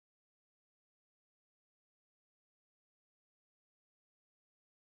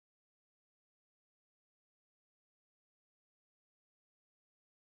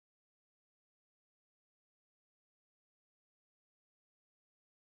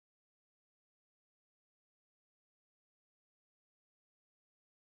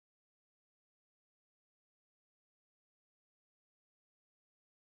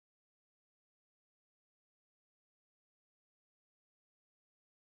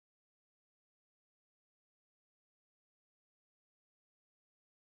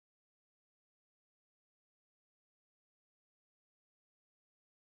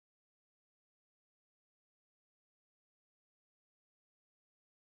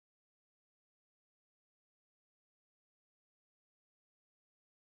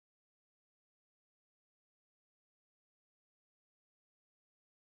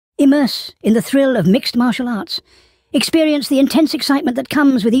Immerse in the thrill of mixed martial arts. Experience the intense excitement that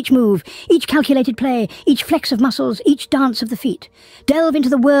comes with each move, each calculated play, each flex of muscles, each dance of the feet. Delve into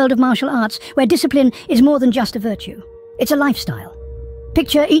the world of martial arts, where discipline is more than just a virtue. It's a lifestyle.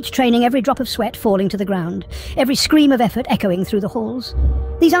 Picture each training, every drop of sweat falling to the ground, every scream of effort echoing through the halls.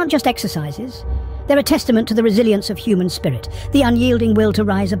 These aren't just exercises. They're a testament to the resilience of human spirit, the unyielding will to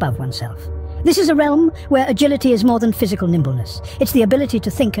rise above oneself. This is a realm where agility is more than physical nimbleness. It's the ability to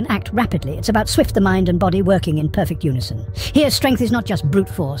think and act rapidly. It's about swift the mind and body working in perfect unison. Here, strength is not just brute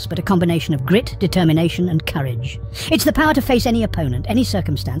force, but a combination of grit, determination, and courage. It's the power to face any opponent, any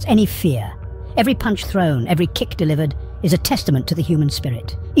circumstance, any fear. Every punch thrown, every kick delivered, is a testament to the human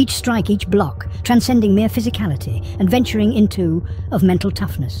spirit. Each strike, each block, transcending mere physicality and venturing into of mental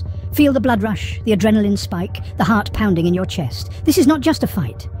toughness. Feel the blood rush, the adrenaline spike, the heart pounding in your chest. This is not just a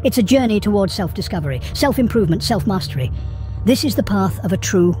fight. It's a journey towards self-discovery, self-improvement, self-mastery. This is the path of a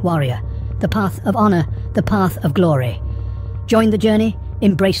true warrior, the path of honor, the path of glory. Join the journey,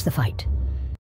 embrace the fight.